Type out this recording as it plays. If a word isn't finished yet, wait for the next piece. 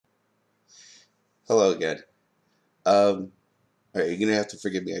Hello again. Um, all right, you're gonna have to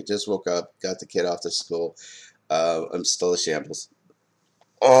forgive me. I just woke up, got the kid off to school. I'm still a shambles.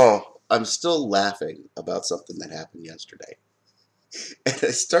 Oh, I'm still laughing about something that happened yesterday, and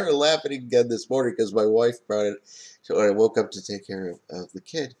I started laughing again this morning because my wife brought it. So when I woke up to take care of the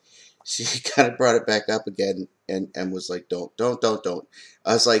kid, she kind of brought it back up again and was like, "Don't."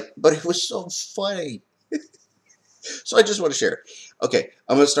 I was like, "But it was so funny." So I just want to share it. Okay,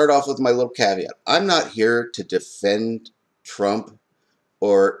 I'm going to start off with my little caveat. I'm not here to defend Trump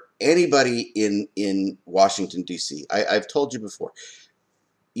or anybody in Washington D.C. I've told you before.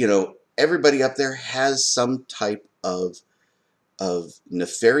 Everybody up there has some type of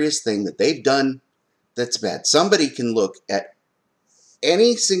nefarious thing that they've done that's bad. Somebody can look at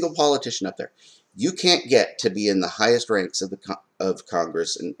any single politician up there. You can't get to be in the highest ranks of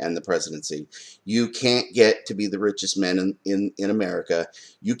Congress and the presidency. You can't get to be the richest man in America.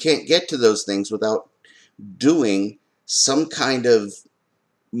 You can't get to those things without doing some kind of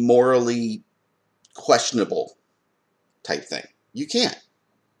morally questionable type thing. You can't.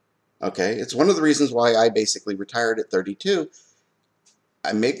 Okay? It's one of the reasons why I basically retired at 32.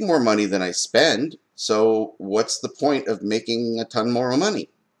 I make more money than I spend, so what's the point of making a ton more money?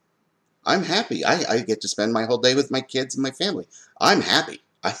 I'm happy. I get to spend my whole day with my kids and my family. I'm happy.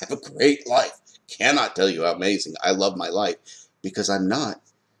 I have a great life. Cannot tell you how amazing. I love my life because I'm not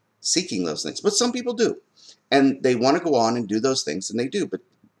seeking those things. But some people do. And they want to go on and do those things, and they do. But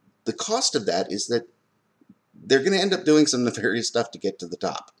the cost of that is that they're going to end up doing some nefarious stuff to get to the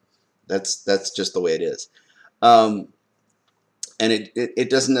top. That's just the way it is. Um, and it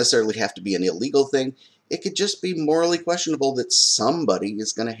doesn't necessarily have to be an illegal thing. It could just be morally questionable that somebody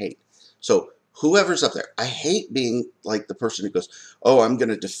is going to hate. So whoever's up there, I hate being like the person who goes, "Oh, I'm going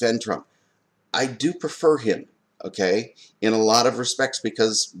to defend Trump." I do prefer him, okay, in a lot of respects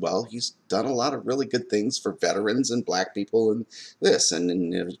because, well, he's done a lot of really good things for veterans and black people and this.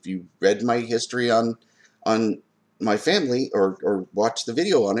 And if you read my history on my family or watch the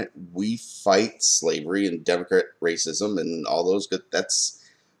video on it, we fight slavery and Democrat racism and all those good. That's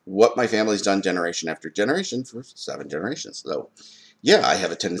what my family's done generation after generation for 7 generations. So, yeah, I have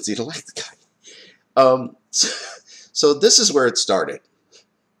a tendency to like the guy. So this is where it started.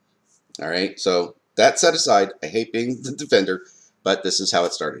 All right. So that set aside, I hate being the defender, but this is how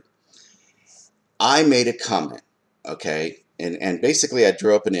it started. I made a comment, okay, and basically I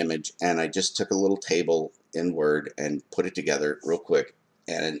drew up an image and I just took a little table in Word and put it together real quick,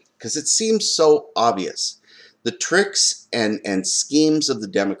 and because it seems so obvious, the tricks and schemes of the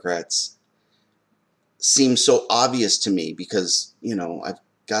Democrats seem so obvious to me because I've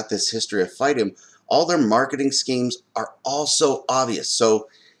got this history of fighting. All their marketing schemes are all so obvious. So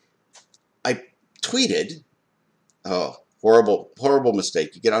I tweeted, oh, horrible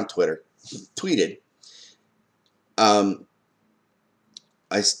mistake. You get on Twitter, tweeted. Um,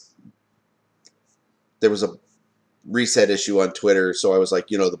 I there was a reset issue on Twitter, so I was like,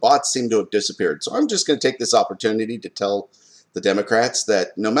 the bots seem to have disappeared. So I'm just going to take this opportunity to tell the Democrats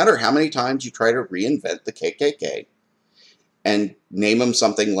that no matter how many times you try to reinvent the KKK and name them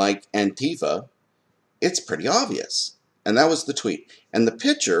something like Antifa, it's pretty obvious. And that was the tweet. And the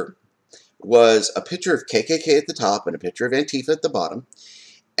picture was a picture of KKK at the top and a picture of Antifa at the bottom.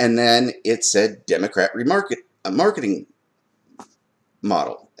 And then it said Democrat marketing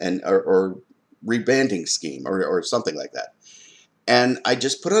model or rebranding scheme or something like that. And I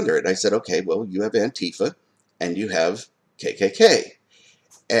just put under it, I said, okay, well, you have Antifa and you have KKK.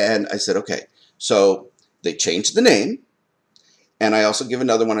 And I said, okay, so they changed the name. And I also give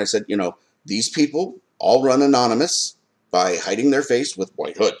another one. I said, these people all run anonymous by hiding their face with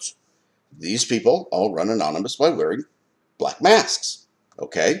white hoods. These people all run anonymous by wearing black masks.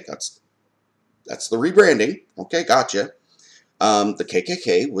 Okay, that's the rebranding. Okay, gotcha. The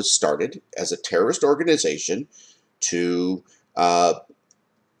KKK was started as a terrorist organization to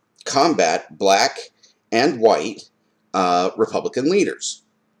combat black and white Republican leaders.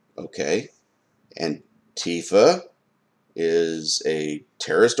 Okay, Antifa is a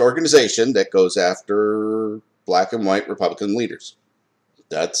terrorist organization that goes after black and white Republican leaders.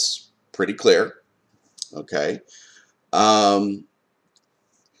 That's pretty clear. Okay.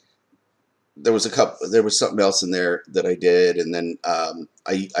 There was something else in there that I did, and then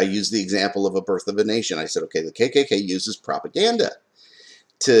I used the example of a birth of a nation. I said, okay, the KKK uses propaganda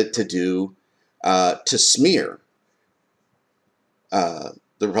to smear the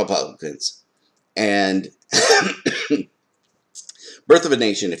Republicans. And Birth of a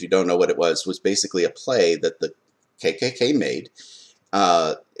Nation, if you don't know what it was basically a play that the KKK made.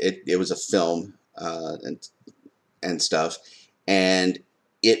 It was a film and stuff, and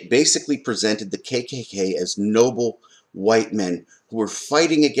it basically presented the KKK as noble white men who were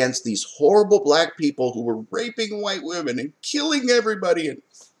fighting against these horrible black people who were raping white women and killing everybody. And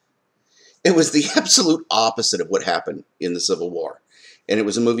it was the absolute opposite of what happened in the Civil War. And it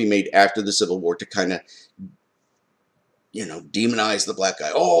was a movie made after the Civil War to kind of, you know, demonize the black guy.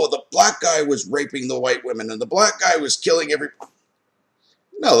 Oh, the black guy was raping the white women and the black guy was killing everybody.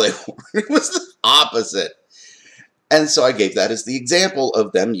 No, they weren't. It was the opposite. And so I gave that as the example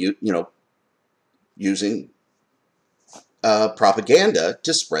of them, using propaganda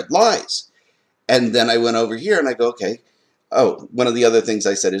to spread lies. And then I went over here and I go, okay. Oh, one of the other things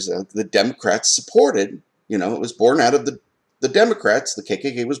I said is that the Democrats supported, it was born out of the Democrats. The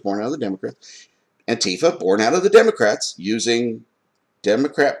KKK was born out of the Democrats. Antifa, born out of the Democrats, using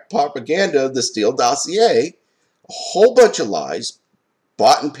Democrat propaganda, the Steele dossier, a whole bunch of lies,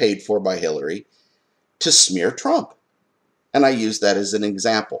 bought and paid for by Hillary, to smear Trump. And I used that as an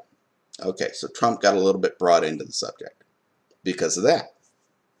example. Okay, so Trump got a little bit brought into the subject because of that.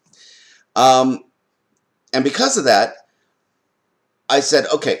 And because of that, I said,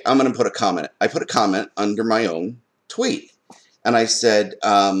 okay, I'm going to put a comment. I put a comment under my own tweet. And I said,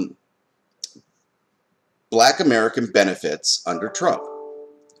 Black American benefits under Trump.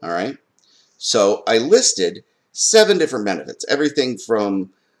 All right? So I listed 7 different benefits. Everything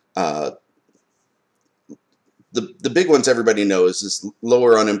from the big ones everybody knows is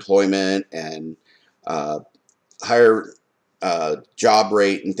lower unemployment and higher job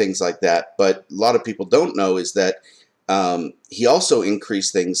rate and things like that. But a lot of people don't know is that he also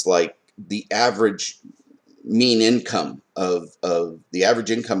increased things like the average mean income of the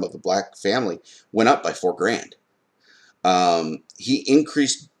average income of a black family went up by $4,000. He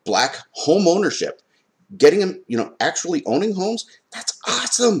increased black home ownership, getting them, actually owning homes. That's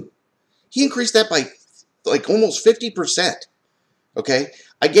awesome. He increased that by like almost 50%. Okay,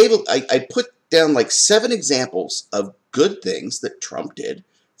 I put down like 7 examples of good things that Trump did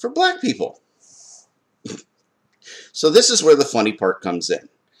for black people. So this is where the funny part comes in.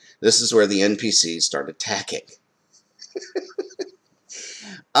 This is where the NPCs start attacking.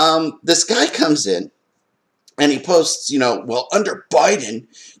 This guy comes in and he posts, well, under Biden,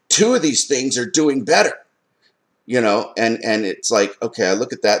 2 of these things are doing better. And it's like, okay, I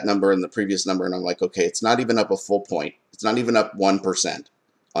look at that number and the previous number and I'm like, okay, it's not even up a full point. It's not even up 1%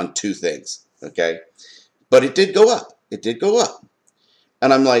 on 2 things, okay? But it did go up. It did go up.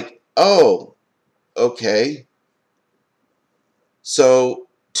 And I'm like, oh, okay. So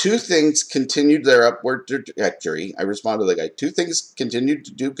 2 things continued their upward trajectory. I responded to the guy, 2 things continued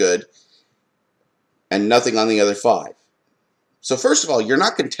to do good and nothing on the other 5. So first of all, you're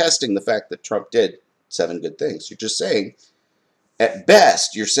not contesting the fact that Trump did 7 good things. You're just saying, at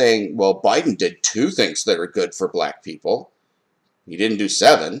best, you're saying, well, Biden did 2 things that are good for black people. He didn't do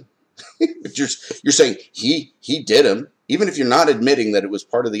 7. But you're saying he did them. Even if you're not admitting that it was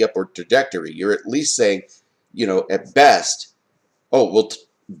part of the upward trajectory, you're at least saying, at best, oh, well,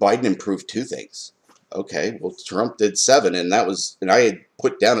 Biden improved 2 things. Okay, well, Trump did 7, and I had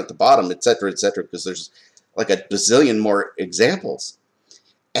put down at the bottom, et cetera, because there's like a bazillion more examples.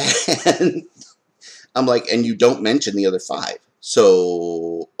 And I'm like, and you don't mention the other 5.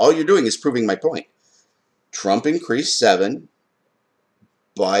 So all you're doing is proving my point. Trump increased 7.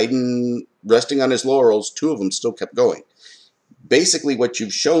 Biden, resting on his laurels, 2 of them still kept going. Basically, what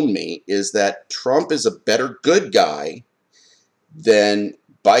you've shown me is that Trump is a better good guy than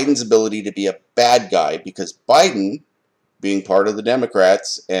Biden's ability to be a bad guy, because Biden, being part of the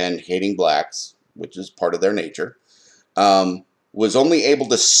Democrats and hating blacks, which is part of their nature, was only able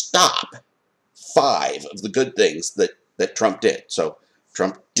to stop 5 of the good things that Trump did. So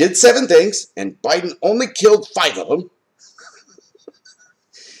Trump did 7 things, and Biden only killed 5 of them.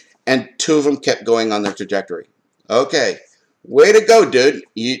 And 2 of them kept going on their trajectory. Okay, way to go, dude.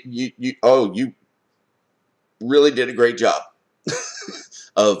 You really did a great job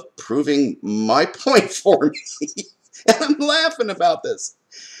of proving my point for me. And I'm laughing about this.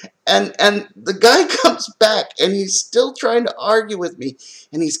 And the guy comes back, and he's still trying to argue with me.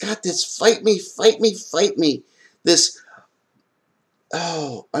 And he's got this fight me. This,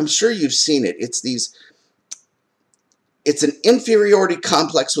 oh, I'm sure you've seen it. It's an inferiority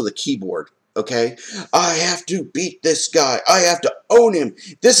complex with a keyboard, okay? I have to beat this guy. I have to own him.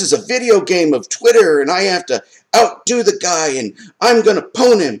 This is a video game of Twitter, and I have to outdo the guy, and I'm going to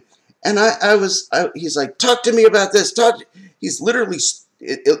pwn him. And he's like, talk to me about this. He's literally,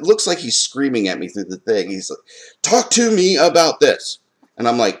 it looks like he's screaming at me through the thing. He's like, talk to me about this. And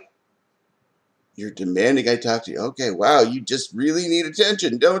I'm like, you're demanding I talk to you? Okay, wow, you just really need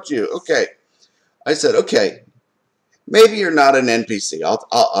attention, don't you? Okay. I said, okay. maybe you're not an NPC.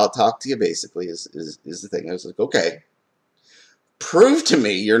 I'll talk to you basically is the thing. I was like, okay, prove to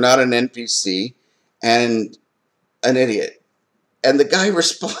me you're not an NPC and an idiot. And the guy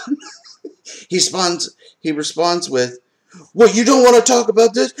he responds with, well, you don't want to talk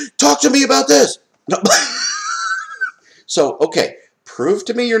about this? Talk to me about this. No. So, okay, prove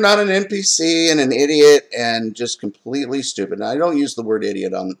to me you're not an NPC and an idiot and just completely stupid. And I don't use the word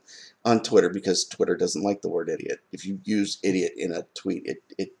idiot on Twitter because Twitter doesn't like the word idiot. If you use idiot in a tweet,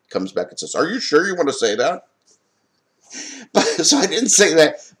 it comes back and says, are you sure you want to say that? So I didn't say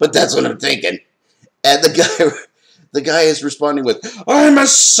that, but that's what I'm thinking. And the guy is responding with, I'm a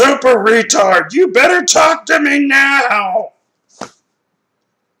super retard. You better talk to me now.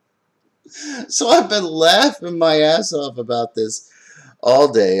 So I've been laughing my ass off about this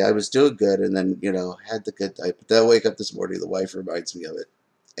all day. I was doing good and then, had the good night. But then I wake up this morning, the wife reminds me of it.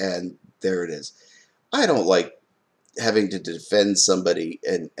 And there it is. I don't like having to defend somebody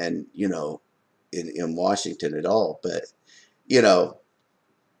in Washington at all. But,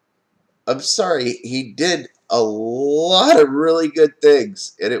 I'm sorry, he did a lot of really good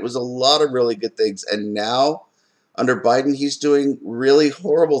things. And it was a lot of really good things. And now, under Biden, he's doing really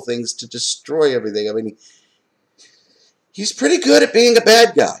horrible things to destroy everything. I mean, he's pretty good at being a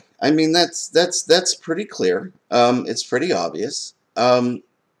bad guy. I mean, that's pretty clear. It's pretty obvious. I'm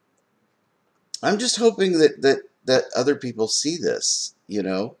just hoping that other people see this,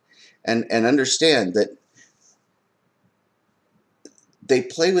 and understand that they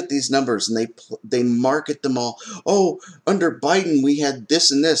play with these numbers and they market them all. Oh, under Biden we had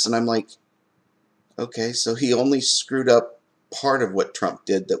this and this, and I'm like, okay, so he only screwed up part of what Trump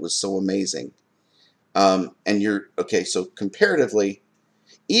did that was so amazing. And you're okay. So comparatively,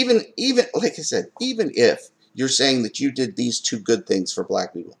 even like I said, even if you're saying that you did these two good things for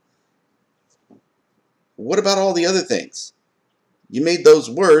black people, what about all the other things? You made those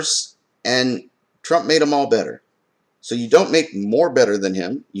worse, and Trump made them all better. So you don't make more better than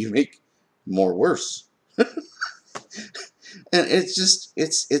him; you make more worse. And it's just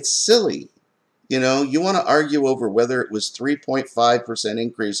it's silly. You want to argue over whether it was 3.5%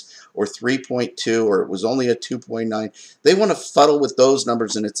 increase or 3.2 or it was only a 2.9. They want to fuddle with those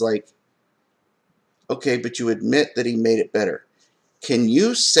numbers, and it's like, okay, but you admit that he made it better. Can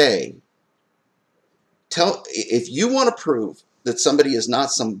you say, if you want to prove that somebody is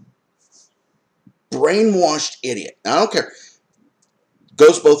not some brainwashed idiot, I don't care,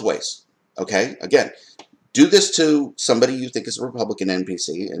 goes both ways, okay? Again, do this to somebody you think is a Republican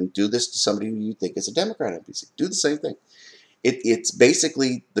NPC and do this to somebody you think is a Democrat NPC. Do the same thing. It's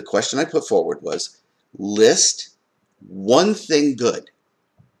basically, the question I put forward was, list one thing good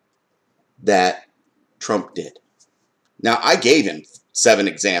that Trump did. Now, I gave him 7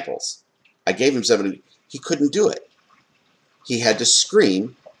 examples. I gave him 7. He couldn't do it. He had to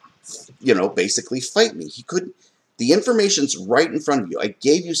scream, basically fight me. He couldn't. The information's right in front of you. I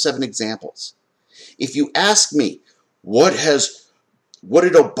gave you 7 examples. If you ask me, what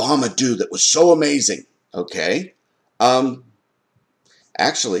did Obama do that was so amazing? Okay.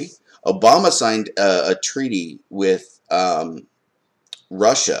 Actually, Obama signed a treaty with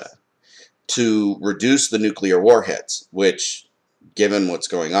Russia to reduce the nuclear warheads, which, given what's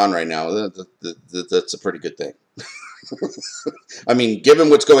going on right now, that's a pretty good thing. I mean, given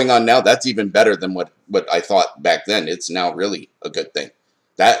what's going on now, that's even better than what I thought back then. It's now really a good thing.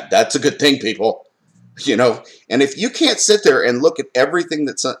 That's a good thing, people. And if you can't sit there and look at everything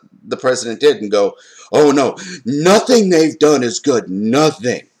that the president did and go, oh no, nothing they've done is good,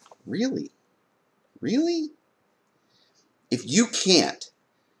 nothing. Really? If you can't,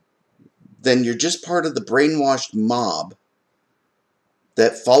 then you're just part of the brainwashed mob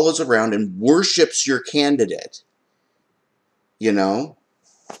that follows around and worships your candidate.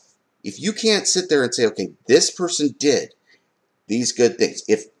 If you can't sit there and say, okay, this person did these good things.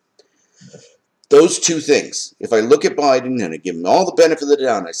 If those 2 things, if I look at Biden and I give him all the benefit of the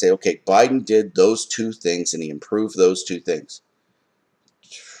doubt and I say, okay, Biden did those 2 things and he improved those 2 things.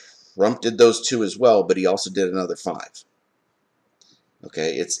 Trump did those 2 as well, but he also did another 5.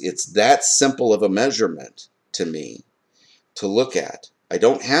 Okay, it's that simple of a measurement to me to look at. I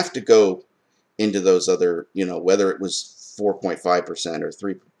don't have to go into those other, whether it was 4.5%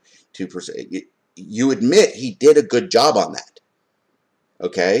 or 2%. You admit he did a good job on that.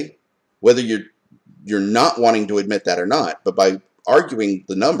 Okay? Whether you're not wanting to admit that or not, but by arguing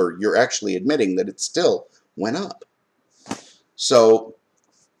the number, you're actually admitting that it still went up. So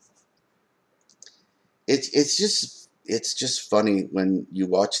it's just funny when you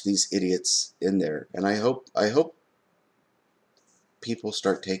watch these idiots in there, and I hope people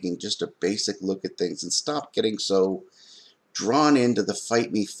start taking just a basic look at things and stop getting so drawn into the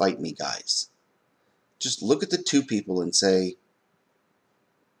fight me guys. Just look at the two people and say,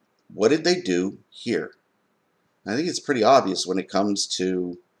 what did they do here? I think it's pretty obvious when it comes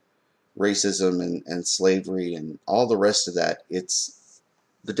to racism and slavery and all the rest of that. It's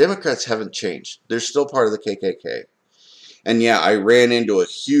the Democrats haven't changed. They're still part of the KKK. And yeah, I ran into a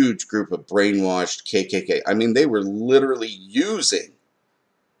huge group of brainwashed KKK. I mean, they were literally using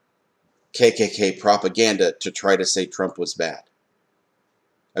KKK propaganda to try to say Trump was bad.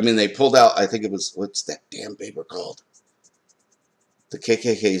 I mean, they pulled out, I think it was, what's that damn paper called? The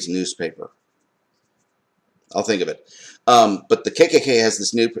KKK's newspaper. I'll think of it. But the KKK has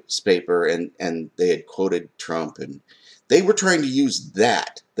this newspaper, and they had quoted Trump, and they were trying to use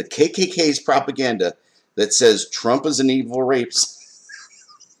that, the KKK's propaganda that says Trump is an evil rapist,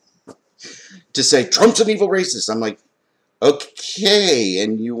 to say Trump's an evil racist. I'm like, okay,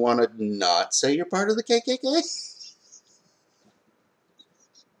 and you want to not say you're part of the KKK?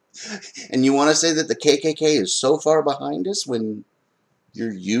 And you want to say that the KKK is so far behind us when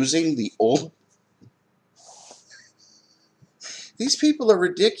you're using the old... These people are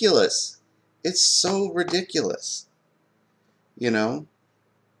ridiculous. It's so ridiculous. You know?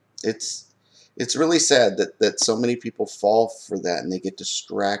 It's really sad that so many people fall for that and they get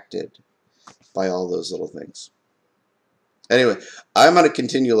distracted by all those little things. Anyway, I'm going to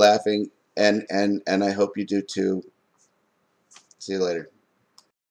continue laughing, and I hope you do too. See you later.